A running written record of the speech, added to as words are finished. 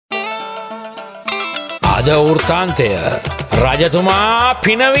අද වෘත්තාන්තය රජතුමා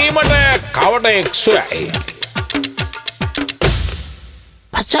පිනවීමට කවටයෙක් සොයයි.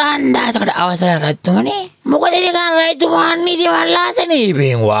 පසන්දාසකට අවසර රජතුමනේ. මොකද නිකන් රජතුමා නිදි වල්ලාසනේ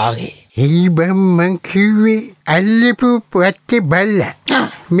ඉබෙන් වාගේ. එයි බම්මන් කිව්වේ අල්ලපු පොත්තේ බල්ලා.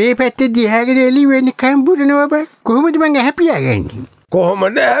 මේ පැත්තේ දිහාගෙන එළි වෙන්නේ කම්බුරනවා බං. කොහොමද මං හැපියාගන්නේ?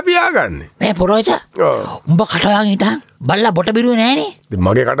 කොහොමද හැපියාගන්නේ? මේ පොරොයිත. උඹ කටවාගෙන හිටන් බල්ලා බොට බිරුවේ නෑනේ.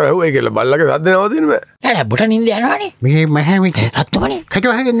 මගේ කට වැහුවයි කියලා බල්ලගේ සද්ද නවතින්න බෑ. නෑ බොට නින්ද යනවනේ. මේ මහමිට රජතුමනේ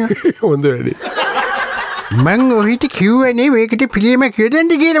කටවාගෙන හොඳ වැඩි. මං ඔහිට කිව්වනේ මේකට පිළියමක්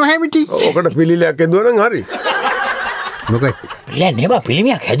යොදන්න කියලා මහමිටි. ඔකට පිළිලයක් ඇදුවා නම් හරි. මොකද? නේ නේ බා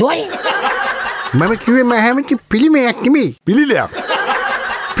පිළිමයක් හැදුවානේ. මම කිව්වේ මහමිටි පිළිමයක් නෙමෙයි. පිළිලයක්.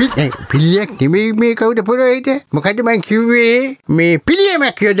 පිළියක් නෙමෙයි මේ කවුද පොරොයිට? මොකද මං කිව්වේ මේ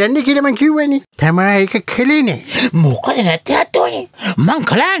පිළියමක් යොදන්න කියලා මං කිව්වනේ. තමයි ඒක කළේනේ. මොකද නැත්තේ රජතුමනේ? මං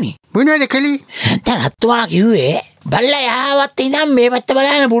කළානේ. මොනවද කළේ? දැන් රජතුමා කිව්වේ බල්ලා යහවත් ඉඳන් මේ පැත්ත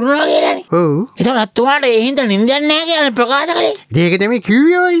බලන්න බුරුනවා කියලානේ. ඔව්. ඒක රජතුමාට ඒ හින්දා නිින්දයක් නැහැ කියලා ප්‍රකාශ කළේ. ඒක තමයි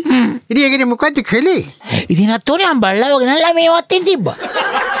කිව්වේ ඔය. ඉතින් ඒකනේ මොකද්ද කළේ? ඉතින් රජතුමා බල්ලාව ගෙනල්ලා මේ වත්තෙන් තිබ්බා.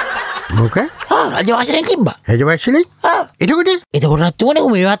 මොක? රජවාසලෙන් තිබ්බා. රජවාසලෙන්? එතකොට රජතුමනේ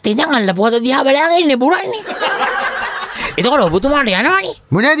මේ වත්තේ ඉඳන් අල්ලපුවද දිහා බලාගෙන ඉන්නේ බුරන්නේ. එතකොට ඔබතුමාට යනවනේ.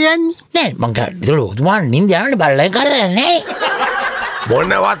 මොනවද යන්නේ? නෑ මං ඒතකොට ඔබතුමාට නිින්ද යනවනේ බල්ලෙන් කරදරයක් නැහැ.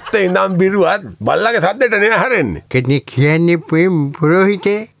 මොන වත්තේ ඉඳන් බිරුවත් බල්ලගේ සද්දෙට නේ හැරෙන්නේ. කෙනෙක් කියන්නේ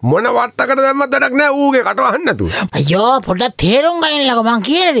පුරෝහිතේ මොන වත්තකට දැම්මත් වැඩක් නෑ ඌගේ කට වහන්න නැතුව. අයියෝ පොඩ්ඩක් තේරුම් ගන්නලක මං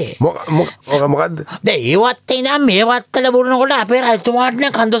කියන්නේ. මොකද්ද? දැන් ඒ වත්තේ ඉඳන් මේ වත්තට බුරනකොට අපේ රජතුමාට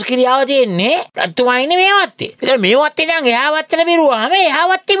නේ කන්දොස් කිරියාව තියෙන්නේ. රජතුමා ඉන්නේ මේ වත්තේ. ඒක මේ වත්තේ ඉඳන් එහා වත්තට බිරුවාම එහා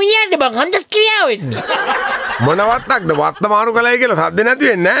වත්තේ මිනිහන්නේ බං කන්දොස් කිරියාව වෙන්නේ. මොන වත්තක්ද? වත්ත මාරු කළයි කියලා සද්ද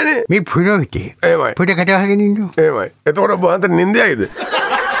නැති වෙන්නේ නෑනේ. මේ පුරෝහිතේ. එහෙමයි. පොඩ කට වහගෙන ඉන්නු. එහෙමයි. එතකොට ඔබ හන්ද නින්දයයිද?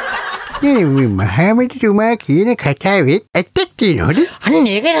 මේ මහමිටිතුමා කියන කතාවෙත් ඇත්තක් තියෙනවද? අන්න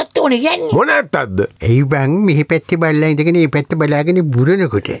ඒක රජතුමනේ කියන්නේ. මොන ඇත්තක්ද? එයි බං මෙහි පැත්තේ බල්ලා ඉඳගෙන මේ පැත්ත බලාගෙන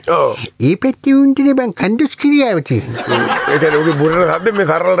බුරනකොට. ඔව්. ඒ පැත්තේ උන්ටනේ බං කන්දොස් කිරියාව තියෙන්නේ. ඒ කියන්නේ ඔගේ බුරන සද්ද මේ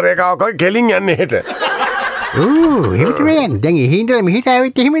සරල රේඛාවක් වගේ කෙලින් යන්නේ හෙට. ඕ එහෙම තමයි යන්නේ. දැන් එහි ඉඳලා මෙහෙට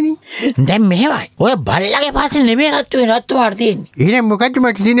ආවෙත් එහෙමනේ. දැන් මෙහෙමයි. ඔය බල්ලගේ පාසෙ නෙමෙයි රජතුමාට තියෙන්නේ. එහෙනම් මොකද්ද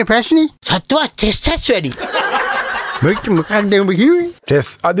මට තියෙන ප්‍රශ්නේ? සත්තුවා ටෙස්ට් වැඩි. මොකක්ද උඹ කිව්වේ? ටෙස්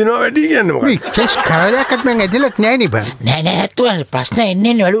අදිනවා වැඩි කියන්නේ මොකක්ද? මේ ටෙස් කාලයක්වත් මං ඇදලත් නැහැ නේ බං. නෑ රජතුමා ප්‍රශ්න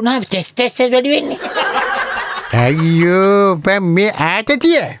එන්නේ වැඩුණාම ටෙස්ට් වැඩි වෙන්නේ. අයියෝ බං මේ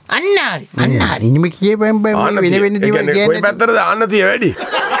ආතතිය. අන්න හරි. ඉනිම කියපන් බං වෙන දේවල් කියන්නේ. කොයි පැත්තටද ආනතිය වැඩි?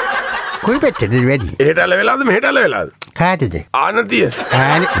 කොයි පැත්තටද වැඩි? එහෙටල වෙලාද මෙහෙටල වෙලාද? කාටද? ආනතිය.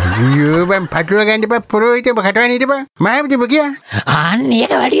 අයියෝ බං පටල ගන්න බං පොරොයිතේ කටවන්නේ ඉතපන්. මම තිබ කියා. අන්න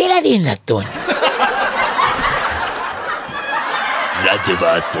ඒක වැඩි වෙලා තියෙන රජතුමා.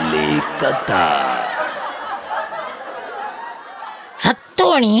 රජවාසලේ කතා.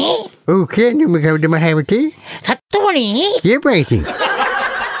 රජතුමනි. ඔව් කියන්නේ මොකද මහමිටි? රජතුමනි. කියපන් ඉතින්.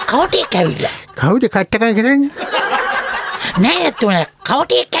 කවටයක් ඇවිල්ලා. කවුද කට්ටකම් කරන්නේ? නෑ රජතුමනි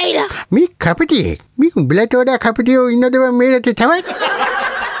කවටයක් ඇවිල්ලා. මේ කපටියෙක්. මේ උඹලට වඩා කපටියෝ ඉන්නද බං මේ රටේ තවත්?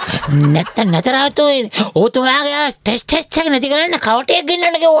 නැතරාතෝ ඔතුමාගේ ටෙස්ට් එක නැති කරන්න කවටයක්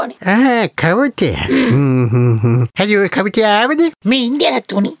ගෙන්නන්න කිව්වනේ. කවටය. හරි ඔය කවටය ආවද? මේ ඉන්දියා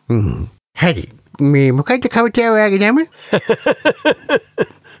රජතුමනි. හරි. මේ මොකක්ද කවටය ඔයාගේ නම?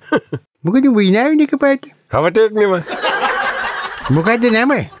 මොකද විනාවින එකපාරට? කවටයක් නෙම. මොකද්ද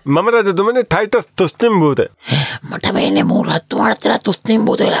නම? මම රජතුමනේ ටයිටස් තුස්තිම් බූත. මට වෙන්නේ මෝ රජතුමාට තුස්තිම්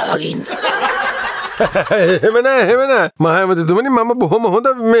බූත වෙලා වගේ ඉන්නේ. එහෙම නෑ මහමැතිතුමනි මම බොහොම හොඳ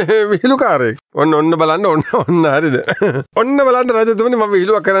විහිළුකාරයෙක්. ඔන්න බලන්න ඔන්න හරිද? ඔන්න බලන්න රජතුමනි මම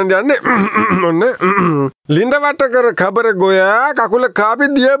විහිළුවක් කරන්න යන්නේ. ඔන්න ලිඳ වට කර කබර ගෝයා කකුල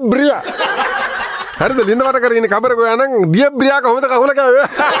කාපි දියබ්‍රියා. හරිද? ලිඳ වට කර ඉන්නේ කබර ගෝයා නම් දියබ්‍රියා කොහොමද කකුල කාවේ?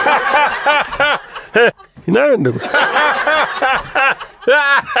 hina වෙන්නකො.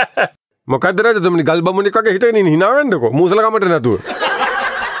 මොකද්ද රජතුමනි ගල් බමුණෙක් වගේ හිටගෙන ඉන්නේ hina වෙන්නකො. මූසල කමට නැතුව.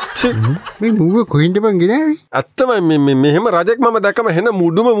 මේ මූව කොහෙන්ද බං ගෙනාවේ? ඇත්තමයි මේ මෙහෙම රජෙක් මම දැක්කම හෙන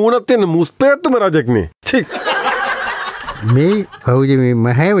මුඩුම මූණක් තියෙන මුස්පේත්තුම රජෙක්නේ. චි. මේ කවුද මේ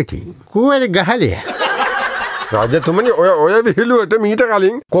මහවති? කොහොමද ගහලේ? රජතුමනි ඔය විහිළුවට මීට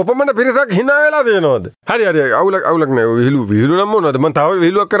කලින් කොපමණ පිරිසක් hina වෙලා තියෙනවද? හරි අවුලක් නෑ. විහිළු නම් මොනවද? මම තව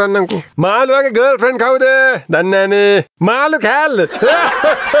විහිළුවක් කරන්නම්කෝ. මාළුවාගේ ගර්ල්ෆ්‍රෙන්ඩ් කවුද? දන්නේ නෑනේ. මාළු කෑල්ල.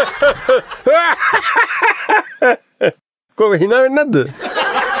 කොහොම hina වෙන්නේ නැද්ද?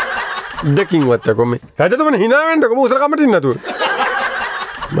 දෙකින් වත්ත කොමේ රජතුමනි hina වෙන්නකො මූසල කමට ඉන්න නතුව.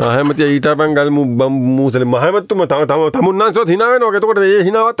 මහමැතිය ඊටපන් ගල් මූසල මහමැතිතුම තමුන්නාන්සවත් hina වෙනවා. එතකොට මේ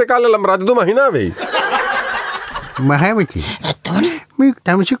hinaවත් එක්ක අල්ලලා රජතුමා hina වෙයි. මහමති රත්තුමනි මේ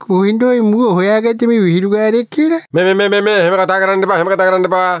තමසි කොහෙන්ද ඔය මුව හොයාගත්තේ මේ විහිළුකාරයෙක් කියලා? මේ එහෙම කතා කරන්න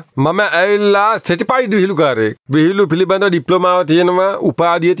එපා. මම ඇවිල්ලා සර්ටිෆයිඩ් විහිළුකාරයෙක්. විහිළු පිළිබඳව ඩිප්ලෝමාව තියෙනවා,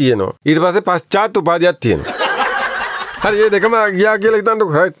 උපාධිය තියෙනවා. ඊට පස්සේ පශ්චාත් උපාධියක් තියෙනවා. හරි මේ දෙකම ගියා කියලා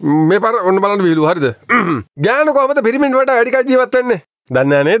හිතන්නකෝ. රයිට්. මේ පාර ඔන්න බලන්න විහිළු හරිද? ගෑනු කොහමද පිරිමින් වලට වැඩි කල් ජීවත් වෙන්නේ?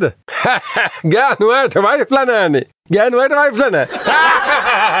 දන්නේ නේද? ගෑනු වලට වයිෆ්ලා නැන්නේ.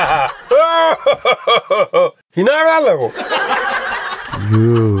 හිනා ගන්නකෝ.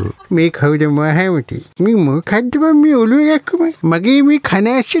 මේ කවුද මහමති? මේ මොකද්ද මේ ඔළුවේ යක්කම? මගේ මේ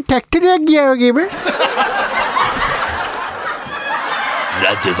කනැස්සේ ට්‍රැක්ටරයක් ගියා වගේ බං.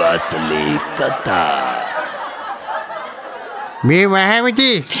 රජවාසලේ කතා. මේ මහමති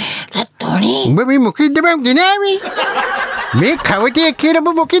රත්තුමනි උඹ මේ මොකද්ද බං ගෙනාවේ? මේ කවටය කියලා ඔබ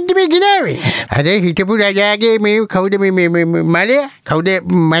මොකද්ද මේ ගෙනාවේ? අර හිටපු රජාගේ මේ කවුද මේ මලයා? කවුද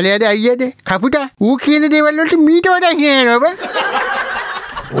මලයාද අයියාද? කපුටා? ඌ කියන දේවල් වලට මීට වඩා හිනනවා බං.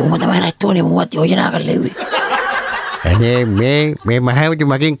 ඌම තමයි රත්තුමනි මුවත් යෝජනා කරලා ඉන්නේ. අනේ මේ මහමති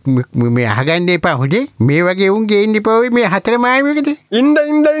මගෙන් මේ අහගන්න එපා හොඳේ. මේ වගේ උන් ගේන්න එපා ඔය මේ හතර මායමකට. ඉන්න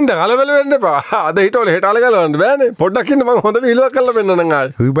කලබල වෙන්න එපා. අද හිටවල හෙට අල ගලවන්න බෑනේ. පොඩ්ඩක් ඉන්න මම හොඳ විහිළුවක් කරලා පෙන්නන්නම්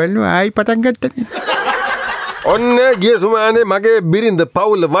ආයි. උයි බලන්න ආයි පටන් ගත්තනේ. ඔන්න ගිය සුමානේ මගේ බිරිඳ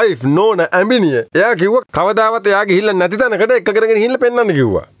පවුල වයිෆ් නෝන ඇඹිනිය. එයා කිව්වා කවදාවත් එයා ගිහිල්ලා නැති තැනකට එකගෙන ගිහිල්ලා පෙන්නන්න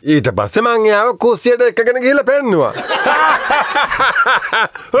කිව්වා. ඊට පස්සේ මං එයාව කුස්සියට එකගෙන ගිහිල්ලා පෙන්නුවා.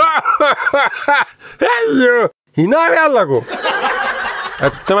 අයියෝ හිනා යල්ලකෝ.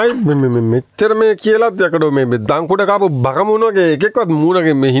 ඇත්තමයි මෙච්චර මේ කියලාත් යකඩෝ මේ දංකුඩ කාපු බකමුණ වගේ එකෙක්වත් මූණක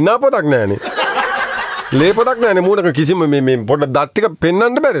මේ හිනා පොතක් නැහනේ. ලේ පොතක් නැහනේ මූණක කිසිම මේ පොඩ දත් ටික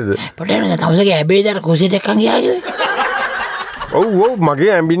පෙන්වන්න බැරිද? පොඩේ නේද තමසගේ හැබේ දර කුසියට එක්කන් ගියාගේ. ඔව්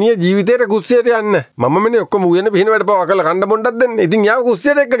මගේ ඇම්බිනිය ජීවිතේට කුස්සියට යන්න. මම මෙනේ ඔක්කොම උයන පිහින වැඩ පව කරලා කන්න බොන්නත් දෙන්නේ. ඉතින් යාව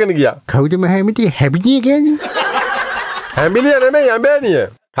කුස්සියට එක්කගෙන ගියා. කවුද මහමති හැබිනිය කියන්නේ? ඇම්බිනිය නෙමෙයි ඇම්බේනිය.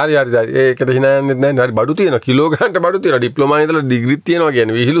 හරි ඒකට හිනා යන්නෙත් නැහැ. හරි බඩු තියෙනවා. කිලෝ ගන්නට බඩු තියෙනවා. ඩිප්ලෝමා ඉඳලා ඩිග්‍රීත් තියෙනවා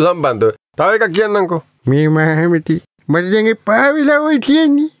කියන්නේ විහිළු සම්බන්ධව. තව එකක් කියන්නම්කෝ. මේ මහමති මට දැන් එපා වෙලා ඔය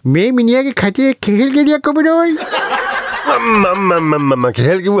කියන්නේ. මේ මිනිහාගේ කටේ කෙහෙල් ගෙඩියක් ඔබනෝයි. මම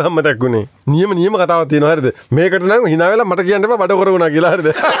කෙහෙල් කිව්වම මතක් වුණේ. නියම කතාවක් තියෙනවා හරිද? මේකට නම් hina වෙලා මට කියන්න එපා බඩ කර වුණා කියලා හරිද?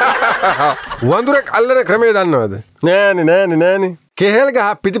 වඳුරෙක් අල්ලන ක්‍රමය දන්නවද? නෑනේ. කෙහෙල් ගහ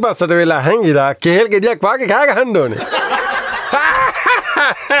පිටිපස්සට වෙලා හැංගිලා කෙහෙල් ගෙඩියක් වාගේ කෑ ගහන්න ඕනේ.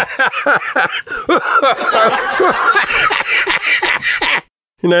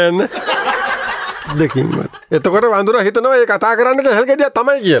 hina යන්න. දෙකින්වත්. එතකොට වඳුරා හිතනවා මේ කතා කරන්න කෙහෙල් ගෙඩියක්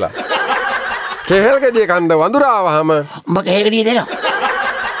තමයි කියලා. කෙහෙල් ගෙඩිය කන්න වඳුරා ආවහම උඹ කෙහෙල් ගෙඩිය දෙනවා.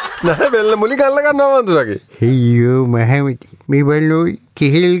 නෑ බෙල්ල මුලි ගල්ල ගන්නවා වඳුරාගේ. අයියෝ මහමති මේ බලෝ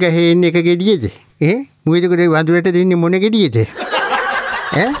කෙහෙල් ගහෙන් එක ගෙඩියද? මොකද කොට වඳුරට දෙන්නේ මොන ගෙඩියද?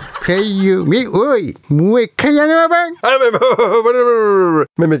 අයියෝ මේ ඔයි මූ එක යනවා බං.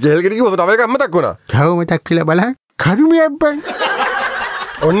 මේ කෙහෙල් ගෙඩිය කිව්වම තව එකක් මතක් වුණා. තව මතක් කියලා බලන්න. කරුමියක් බං.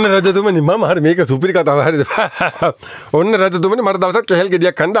 ඔන්න රජතුමනි මම හරි මේක සුපිරි කතාවක් හරිද? ඔන්න රජතුමනි මට දවසක් කෙහෙල්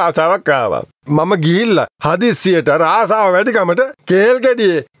ගෙඩියක් කන්න ආසාවක් ආවා. මම ගිහිල්ලා හදිස්සියට අර ආසාව වැඩිකමට කෙහෙල්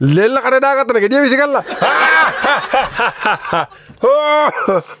ගෙඩියේ ලෙල්ල කඩ දාගත්තන ගෙඩිය විසි කළා.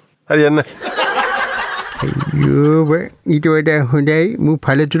 හරි යන්න. අයියෝ ඊට වඩා හොඳයි මූ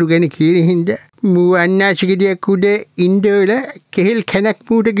පළතුරු ගැන කියන හින්දා මූ අන්නාසි ගෙඩියක් උඩ ඉන්දවල කෙහෙල් කැනක්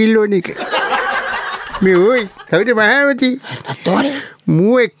මූට ගිල්ලෝන එක. මේ ඔයි කවුද මහමති? රත්තුමනි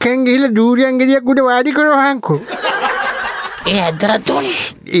මූ එක්කන් ගිහිල්ලා දූරියන් ගෙඩියක් උඩ වාඩි කරවහන්කෝ. ඒ ඇත්ත රත්තුමනි.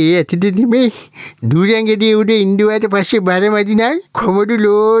 ඒ ඇත්තද නෙමෙයි. දූරියන් ගෙඩිය උඩ ඉන්දුවාට පස්සේ බර මදිනයි කොමඩු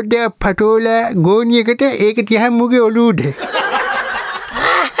ලෝඩ පටෝලා ගෝනියකට ඒක තියහන් මූගේ ඔළුව උඩ.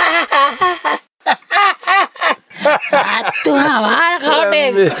 රත්තුමා වාර කවටේ.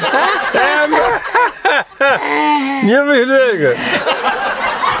 නියම හිලේක.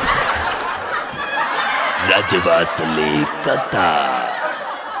 රජවාසලේ කතා.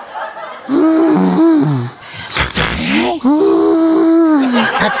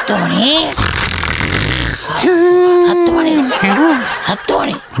 රත්තුමනි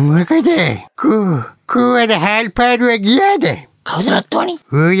මොකද? කෝවද හාල් පාඩුව ගියාද? කවුද රත්තුමනි?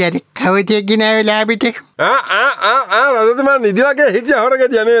 ඔය අර කවටයක් ගෙනාවේ ලාබිට. රජතුමා නිදි වගේ හිටිය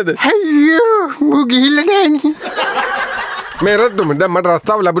හොරගදියා නේද? අයියෝ මූ ගිහිල්ලා නෑනේ. මේ රජතුමනි දැන් මට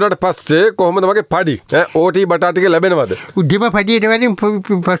රස්තාව ලැබුණාට පස්සේ කොහොමද මගේ පඩි? ඕටි බටා ටික ලැබෙනවද? උඩිම පඩියට වලින්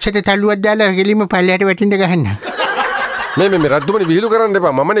පස්සට තල්ලුවක් දාලා ගෙලිම පල්ලයට වැටෙන්න ගහන්න. මේ රජතුමනි විහිළු කරන්න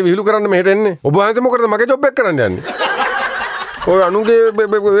එපා. මමනේ විහිළු කරන්න මෙහෙට එන්නේ. ඔබ වහන්සේ මොකටද මගේ ජොබ් එක කරන්න යන්නේ? ඔය අනුගේ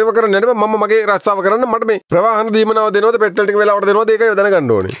ඒව කරන්න නෑ මම මගේ රස්සාව කරන්න මට මේ ප්‍රවාහන දීමනාව දෙනවද පෙට්‍රල් ටික වෙලාවට දෙනවද ඒකයි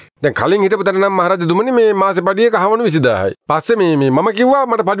දැනගන්න ඕනේ. දැන් කලින් හිටපු තැන නම් මහරජතුමනි මේ මාසේ පඩිය කහවණු 20000යි. පස්සේ මේ මම කිව්වා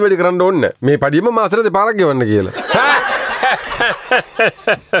මට පඩි වැඩි කරන්න ඕනේ නෑ. මේ පඩියම මාසෙට දෙපාරක් ගෙවන්න කියලා.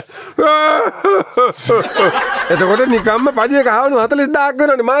 එතකොට නිකම්ම පඩිය කහවණු 40000ක්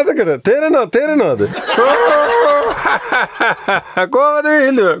වෙනවනේ මාසෙකට. තේරෙනවද? කොහොමද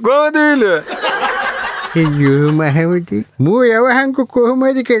විහිළුව? අයියෝ මහමති මූ යවහන්කෝ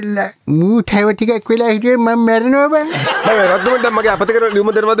කොහොමද කියලා මූ තව ටිකක් වෙලා හිටියේ මම මැරෙනවා බං. මම රද්දමෙන් දැන් මගේ අපතේ කරලා ලියුම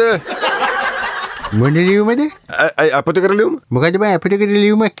දෙනවද? මොන ලියුමද? අපතේ කරලා ලියුම? මොකද බං අපතේ කරලා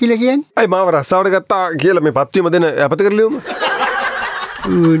ලියුමක් කියලා කියන්නේ? අයි මාව රස්සාවට ගත්තා කියලා මේ පත්වීම දෙන අපතේ කරලා ලියුම?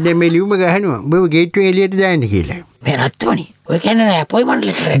 දැන් මේ ලියුම ගහනවා බව ගේට්ටුවේ එළියට දාන්න කියලා. මේ රත්තුමනි ඔය කියන්නේ අපොයින්ට්මන්ට්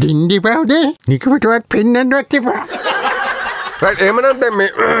ලෙටර් එක. දින්දි පාවුද? නිකමටවත් පෙන්නන්නවත් එපා. රයිට් එහෙමනම් දැන් මේ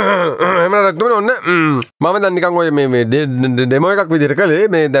එහෙමනම් රත්තුමනි ඔන්න මම දැන් නිකන් ඔය මේ ඩෙමෝ එකක් විදිහට කළේ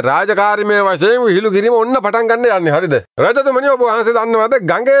මේ දැන් රාජකාරීමේ වශයෙන් විහිළු කිරීම ඔන්න පටන් ගන්න යන්නේ හරිද? රජතුමනි ඔබ වහන්සේ දන්නවද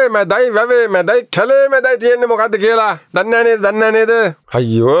ගඟේ මැදයි වැවේ මැදයි කැලේ මැදයි තියෙන්නේ මොකද්ද කියලා? දන්නේ නේද?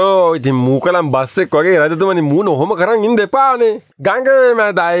 අයියෝ ඉතින් මූකලම් බස් එක් වගේ රජතුමනි මූණ ඔහොම කරන් ඉන්න එපානේ. ගඟේ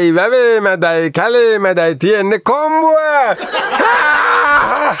මැදයි වැවේ මැදයි කැලේ මැදයි තියෙන්නේ කොම්බුව.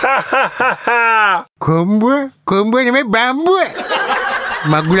 කොම්බුව නෙමෙයි බම්බුව.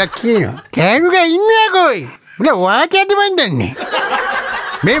 මගුලක් කියනවා. කෑනුගා ඉන්නේ කොයි? උලා වාටයද මන් දන්නේ.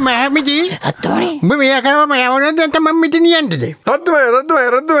 මේ මහමිටි රත්තුමනි උඹ මෙයා කරවම යවනද නැත්නම් මම මෙතන යන්නද?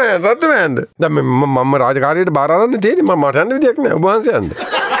 රත්තුමයන්. දැන් මම රාජකාරියට බාර අරන්න තියෙන්නේ මම මට යන්න විදියක් නෑ ඔබ වහන්සේ යන්න.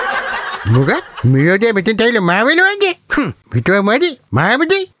 මොකක්? මෙයෝදී මෙතෙන් තැවිලා මා වෙනවද? පිටුව මැදි.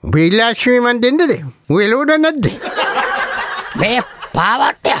 මහමිටි උඹ ඉල්ලාශ්‍රේ මන් දෙන්නද? උඹ එළවඩ නැද්ද? මේ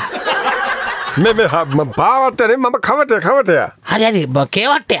පාවට්ටය. මේ පාවට්ටනේ මම කවටය. හරි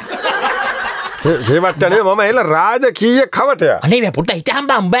කේවට්ටය. කේවට්ටනේ මම එල රාජකීය කවටය. අනේ මේ පුට්ට හිටහම්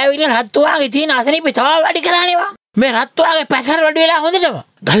බං උඹ ඇවිල්ලා රත්තුවාගේ තියෙන අසනීපේ තව වැඩි කරානේවා. මේ රත්තුවාගේ පැසර වැඩි වෙලා හොඳටම.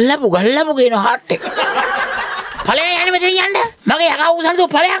 ගල්ලපු කියන හાર્ට් එක. ඵලයන් යන්නේ මෙතන යන්න. මගේ යකා උසන දු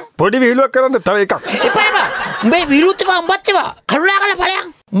ඵලයන්. පොඩි විහිළුවක් කරන්න තව එකක්. එපා එපා. උඹේ විහිළුත් එපා උඹත් එපා. කරුණාකරලා ඵලයන්.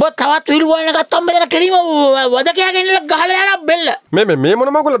 උඹ තවත් විහිළු ගන්න ගත්තම මෙතන කෙලිම වදකයා ගෙන්නලා ගහලා යනවා බෙල්ල. මේ මොන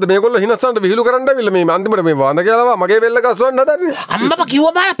මගුලද මේගොල්ලෝ හිනස්සන්ට විහිළු කරන්න ඇවිල්ලා මේ අන්තිමට මේ වඳ කියලා මගේ බෙල්ල ගස්වන්න හදන්නේ. අම්මපා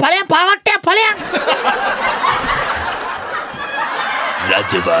කිව්වා බාල ඵලයන් පාවට්ටය ඵලයන්.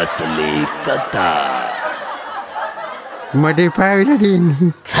 රජවාසලේ කතා මඩේ පාවිලා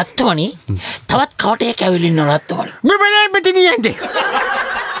දෙන්නේ. රත්තුමනි තවත් කවටයක් ඇවිල්ලා ඉන්නවා රත්තුමනි. මෙබලයි මෙතන යන්නේ.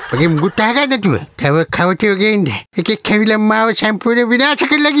 ඔගේ මුගුටා ගන්න නැතුව තව කවටියෝ ගේන්නේ. එකෙක් කැවිලා මාව සම්පූර්ණ විනාශ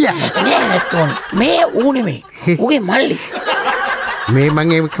කරලා ගියා. නෑ රත්තුමනි මේ ඌ නෙමෙයි. ඌගේ මල්ලි. මේ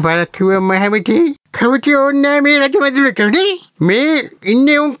මං ඒක පාරක් කිව්වම හැමති කවටියෝ ඕනේ මේ රජමැදුරට නේ. මේ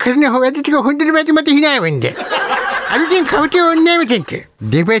ඉන්නේ උන් කරන වැඩ ටික හොඳට මට hina වෙන්නේ. අලුතින් කවටියෝ ඕනේ මෙතෙන්ට.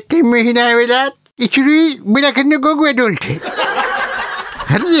 දෙපැත්තෙන් මේ hina වෙලා ඉචුරි බිල කරන ගොගු ඇඩොල්ට.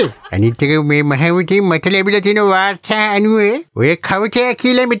 හරිද? අනිත් එක මේ මහමුති මට ලැබිලා තියෙන වාර්තා අනුව ඔය කවටය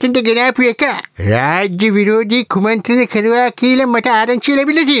කියලා මෙතෙන්ට ගෙනාපු එක රාජ්‍ය විරෝධී කුමන්ත්‍රණ කරනවා කියලා මට ආරංචි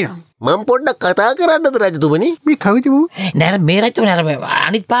ලැබිලා තියෙනවා. මම පොඩ්ඩක් කතා කරන්නද රජතුමනි? මේ කවුද මෝ? නෑ මේ රත්තුමනි අර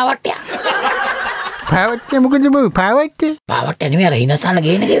අනිත් පාවට්ටය. පාවට්ටය මොකද මෝ? පාවට්ටය නෙමෙයි අර හිනසන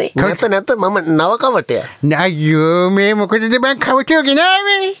ගේන ගෙවේ. නැත මම නව කවටය. අයියෝ මේ මොකටද බං කවටයෝ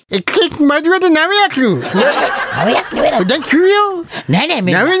ගෙනාවේ? එකෙක් මඩුවට 9ක්ලු. 9ක් නෙවෙයි. දැන් කිව්වෝ. නෑ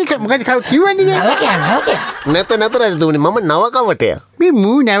මේ 9 මොකද කව කිව්වන්නේ? 9 නැත රජතුමනි මම නව කවටය. මේ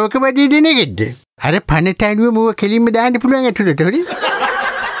මූ නවක බඩේ දෙනෙක්ද? අර පනට අනුව මූව කෙලින්ම දාන්න පුළුවන් ඇතුළට හරි?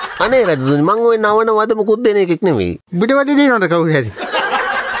 අනේ රජතුමනි මං ওই නවන වද මුකුත් දෙන එකෙක් නෙවෙයි. බුඩ වඩේ දෙනවද කවුරු හරි?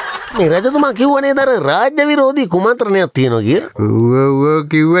 මේ රජතුමා කිව්වනේ දර රාජ්‍ය විරෝධී කුමන්ත්‍රණයක් තියෙනවා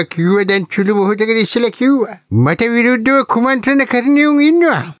කියලා. කිව්ව දැන් චුළු මොහොතකට ඉස්සෙල්ලා කිව්වා. මට විරුද්ධව කුමන්ත්‍රණ කරන උන්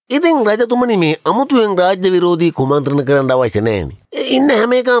ඉන්නවා. ඉතින් රජතුමනි මේ අමුතුවෙන් රාජ්‍ය විරෝධී කුමන්ත්‍රණ කරන්න අවශ්‍ය නැහැනේ. ඉන්න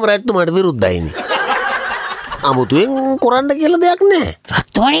හැම එකම රජතුමාට විරුද්ධයිනේ. අමුතුවෙන් කරන්න කියලා දෙයක් නැහැ.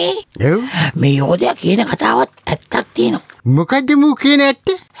 රත්තුමනි මේ යෝධයා කියන කතාවත් ඇත්තක් තියෙනවා. මොකද්ද මූ කියන ඇත්ත?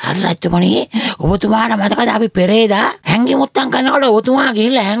 හරි රත්තුමනි ඔබතුමාට මතකද අපි පෙරේදා හැංගි මුත්තන් කරනකොට ඔබතුමා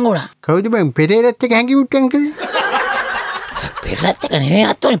ගිහිල්ලා හැංගුණා. කවුද බං පෙරේදත් එක හැංගි මුත්තන් කළේ? පෙරේදත් එක නෙවෙයි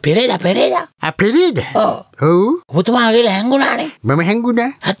රත්තුමනි පෙරේදා. ආ පෙරේදා? ඔව්. ඔබතුමා ගිහිල්ලා හැංගුණානේ. මම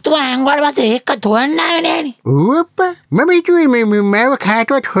හැංගුණා. රත්තුමා හැංගුවාට පස්සේ ඒක තොයන්න ආවේ නෑනේ. ඔව් අප්පා. මම හිතුවේ මේ මාව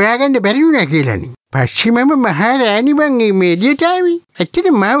කාටවත් හොයාගන්න බැරි වුණා කියලානේ. පස්සේ මම මහරෑණි බං මේ එළියට ආවි.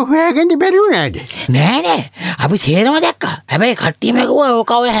 ඇත්තටම මාව හොයාගන්න බැරි වුණාද? නෑ අපි තේරම දැක්කා. හැබැයි කට්ටියම කිව්වා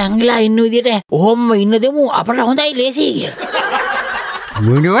ඕක ඔය හැංගිලා ඉන්න විදියට ඔහොම ඉන්න දෙමු අපට හොඳයි ලේසියි කියලා.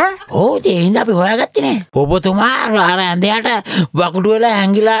 මොනවා? ඕ ඒ හින්දා අපි හොයාගත්තේ නේ. ඔබතුමා අර ඇඳයට වකුඩු වෙලා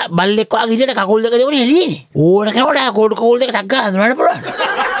හැංගිලා බල්ලෙක් වගේ විදියට කකුල් දෙක දෙවනේ එළියනේ. ඕන කෙනෙකුට කකුල් දෙක ටක් ගාලා හඳුනන්න පුළුවන්.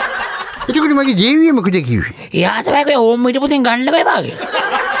 එතකොට මගේ ජීවිය මොකද කිව්වේ? එයා තමයි හෝම් හිටපුතින් ගන්න බෑ කියලා.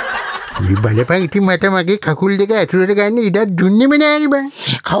 බලපන් ඉතින් මට මගේ කකුල් දෙක ඇතුළට ගන්න ඉඩක් දුන්නෙම නෑනේ බං.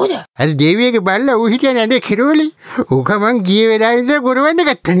 කවුද? අර දේවියගේ බල්ලා ඌ හිටියනේ ඇඳේ කිරෝලි. ඌක මං ගිය වෙලාවේ ඉඳලා ගොරවන්න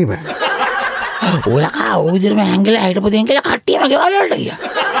ගත්තනේ බං. ඔයා ඕ විදිහටම හැංගිලා හිටපුතින් කියලා කට්ටියම ගෙවල් වලට ගියා.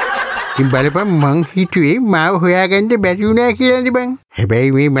 ඉතින් බලපන් මං හිතුවේ මාව හොයාගන්න බැරි වුණා කියලානේ බං.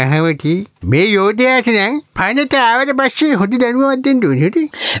 හැබැයි මේ මහවති මේ යෝධයාට නම් පනත ආවට පස්සේ හොඳ දැනුමක් දෙන්න ඕනේ නේද?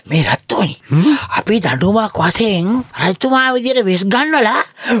 මේ රත්තුනි අපි දඬුවමක් වශයෙන් රජතුමා විදියට වෙස් ගන්නවලා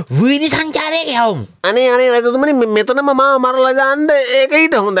වීදි සංචාරයක යවමු. අනේ රජතුමනි මෙතනම මාව මරලා දාන්න ඒක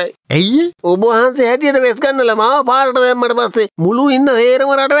ඊට හොඳයි. ඇයි? ඔබ වහන්සේ හැටියට වෙස් ගන්නලා මාව පාරට දැම්මට පස්සේ මුළු ඉන්න හේරම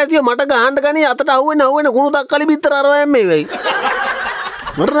රටවැසියෝ මට ගහන්න ගනී අතට අහුවෙන කුණු දක්කලි බිත්තර අරවැම් මේ වෙයි.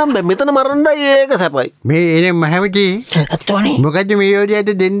 මරන්න මෙතන මරන්නයි ඒක සැපයි. මේ එනේ මහවති රත්තුනි මොකද්ද මේ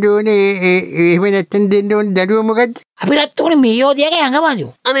යෝධයාට දෙන්න ඕනේ? එහෙම නැත්තම් දෙන්න ඕනේ දඩුව මොකද්ද? අපි රත්තුනි මේ යෝධයාගේ ඇඟමදියු.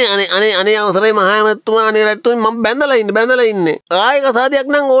 අනේ අවසරයි මහාමතුමා අනේ රජතුමනි මම බැඳලා ඉන්නේ. ආයක සාදයක්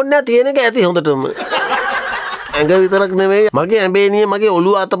නම් ඕනේ නැහැ තියෙන එක ඇති හොඳටම. ඇඟ විතරක් නෙවෙයි මගේ ඇඹේනිය මගේ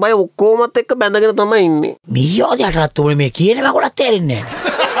ඔළුව අතපය ඔක්කොමත් එක්ක බැඳගෙන තමයි ඉන්නේ. මේ යෝධයාට රත්තුනි මේ කියනවා කොටත් තේරෙන්නේ නැහැ.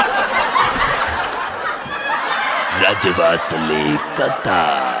 රජවාසලේ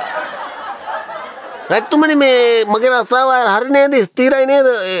කතා. රජතුමනි මේ මගේ රස්සාව හරි නේද? ස්ථිරයි නේද?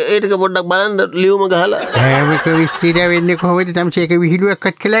 ඒ ටික පොඩ්ඩක් බලන්න ලියුම ගහලා. මේක විස්තර වෙන්නේ කොහොමද? තමසේ ඒක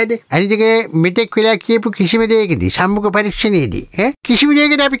විහිළුවක්වත් කළාද? අනිත් එක මෙතෙක් වෙලා කියපු කිසිම දෙයකදී සම්මුඛ පරීක්ෂණයේදී කිසිම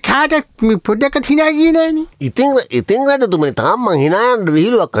දෙයකට අපි කාටත් පොඩ්ඩක්වත් hina ගියේ නෑනේ. ඉතින් රජතුමනි තාම මං hina යන්න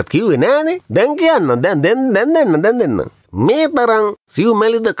විහිළුවක්වත් කිව්වේ නෑනේ. දැන් කියන්න. දැන් දෙන්න. මේ තරම් සිව්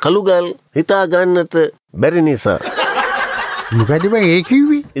මැලිද කළුගල් හිතා ගන්නට බැරි නිසා. මොකද බං ඒ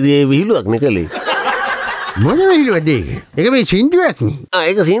කිව්වේ? ඒ විහිළුවක් නෙකලේ. මොන විහිළුවක්ද ඒක? ඒක මේ සින්දුවක් නේ.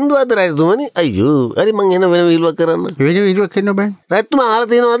 ඒක සින්දුවක්ද රජතුමනි? අයියෝ. හරි මං එන වෙන විහිළුවක් කරන්න. වෙන විහිළුවක් කරන්න බං. රජතුමා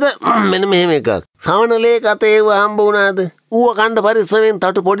අහලා තියෙනවද මෙන්න මෙහෙම එකක්. සවනලේ කතේ ඒව හම්බ වුණාද? ඌව කණ්ඩ පරිස්සමෙන්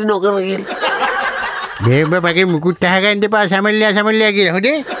තටු පොඩි නොකර කියලා. මේ මගේ මුකුත් අහගන්න එපා සමල්ලියා කියලා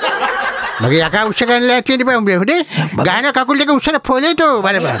හොදේ. මගේ යකා උස්ස ගන්න ලෑස්ති වෙන්න බෑ උඹේ හොදේ. ගහන කකුල් දෙක උස්සන පොලේතෝ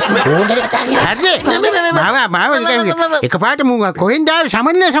බලපන්. ඕනේ කතා කියලා. හරිද? මාව එකපාරට මුංග කොහෙන්ද ආවේ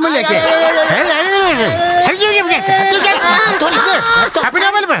සමල්ලියා කියලා. අපිට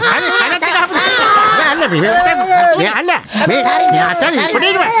බලපන්. හරි අනත් අල්ල මේ යාතන්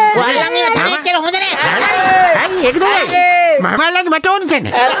පොඩේ ඉන්න. ඔයාලන් ඉන්න තරෙක් කියලා හොඳ නෑ. හරි ඒක තමයි. මම අල්ලන්නේ මට ඕන තැන.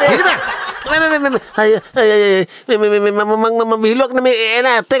 හිටපන්. මම විහිළුවක් නෙමෙයි එන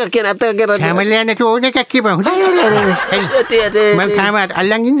ඇත්ත එක කියන කැමලියා නැති ඕන එකක් කියපන්. මම කාම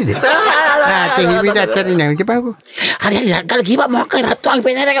අල්ලන් ඉන්නද? හිමිට අත්තරින් නැවිත පාකෝ. හරි රට්ටල් කීපා මොකක් කර රත්තුන්ගේ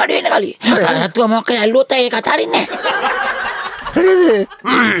පේනරක වැඩ වෙන්න කලින්. රත්තුව මොකක් කර ඇල්ලුවොත් ඒක අතාරින්නේ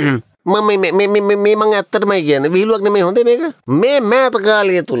නැහැ. මම ඇත්තටමයි කියන්නේ විහිළුවක් නෙමෙයි හොඳේ මේක. මේ මෑත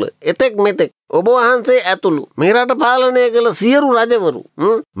කාලය තුල එතෙක් මෙතෙක් ඔබ වහන්සේ ඇතුළු මේ රට පාලනය කළ සියලු රජවරු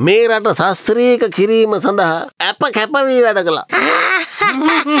මේ රට ශාස්ත්‍රීය කිරීම සඳහා අප කැප වී වැඩ කළා.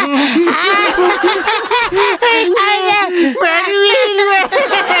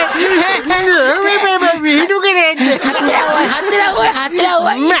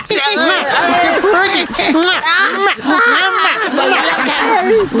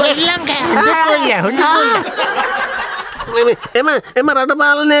 එම රට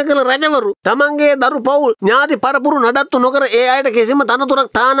පාලනය කළ රජවරු තමන්ගේ දරු පවුල් ඥාති පරපුරු නඩත්තු නොකර ඒ අයට කිසිම තනතුරක්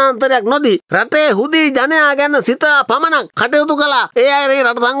තානාන්තරයක් නොදී රටේ හුදී ජනයා ගැන සිතා පමණක් කටයුතු කළා. ඒ අය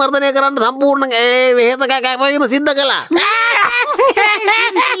රට සංවර්ධනය කරන්න සම්පූර්ණ ඒ වෙහෙස කැපවීම සිද්ධ කළා.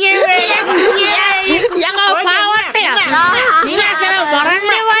 යකෝ පාවට්ටය. ඉලා කියලා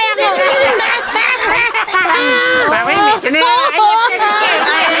වරන්නේ වයකෝ.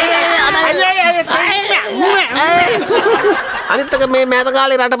 අනිත්තක මේ මෑත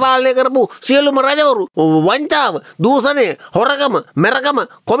කාලේ රට පාලනය කරපු සියලුම රජවරු වංචාව, දූෂණය, හොරකම, මැරකම,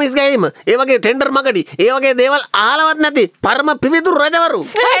 කොමිස් ගැනීම, ඒ වගේ ටෙන්ඩර් මගඩි, ඒ වගේ දේවල් අහලවත් නැති පරම පිවිතුරු රජවරු.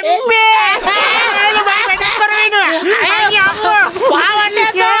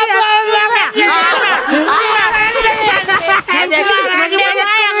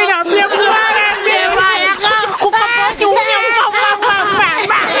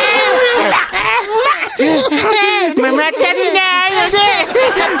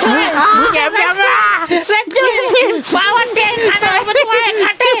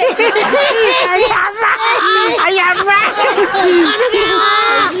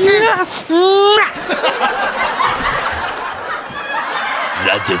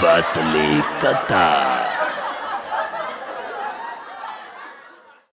 රජවාසලේ කතා.